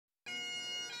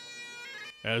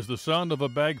As the sound of a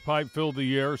bagpipe filled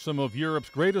the air, some of Europe's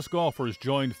greatest golfers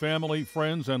joined family,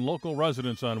 friends, and local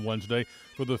residents on Wednesday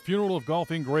for the funeral of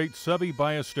golfing great Seve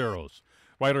Ballesteros.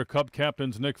 Ryder Cup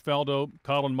captains Nick Faldo,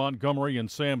 Colin Montgomerie, and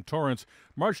Sam Torrance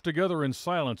marched together in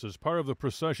silence as part of the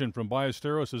procession from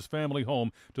Ballesteros' family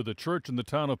home to the church in the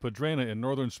town of Pedrena in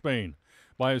northern Spain.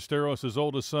 Ballesteros'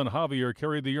 oldest son, Javier,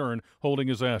 carried the urn holding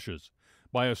his ashes.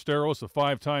 Ballesteros, a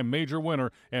five-time major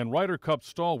winner and Ryder Cup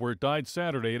stalwart, died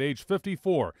Saturday at age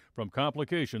 54 from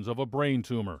complications of a brain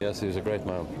tumor. Yes, he was a great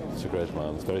man. He's a great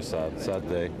man. It's a very sad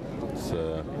day. It's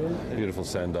a beautiful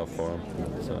send-off for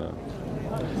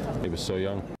him. He was so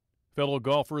young. Fellow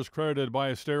golfers credited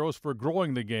Ballesteros for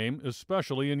growing the game,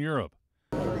 especially in Europe.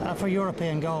 For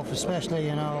European golf, especially,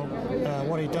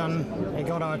 what he done, he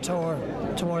got our tour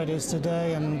to what it is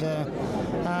today,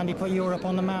 and he put Europe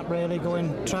on the map, really,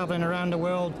 traveling around the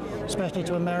world, especially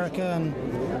to America, and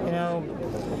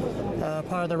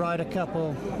part of the Ryder Cup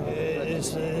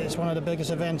is one of the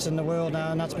biggest events in the world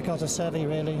now, and that's because of Seve,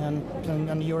 really,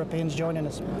 and the Europeans joining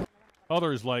us.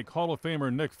 Others, like Hall of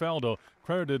Famer Nick Faldo,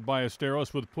 credited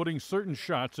Ballesteros with putting certain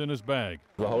shots in his bag.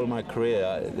 The whole of my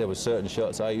career, there were certain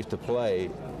shots I used to play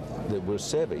that were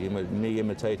Seve, me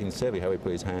imitating Seve, how he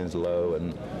put his hands low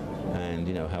and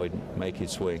how he'd make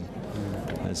his swing.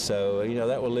 And so,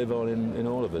 that will live on in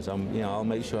all of us. I'll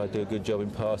make sure I do a good job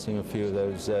in passing a few of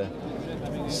those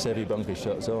Seve bunker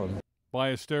shots on.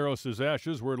 Ballesteros'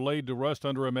 ashes were laid to rest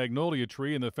under a magnolia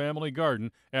tree in the family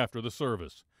garden after the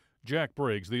service. Jack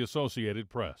Briggs, The Associated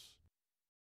Press.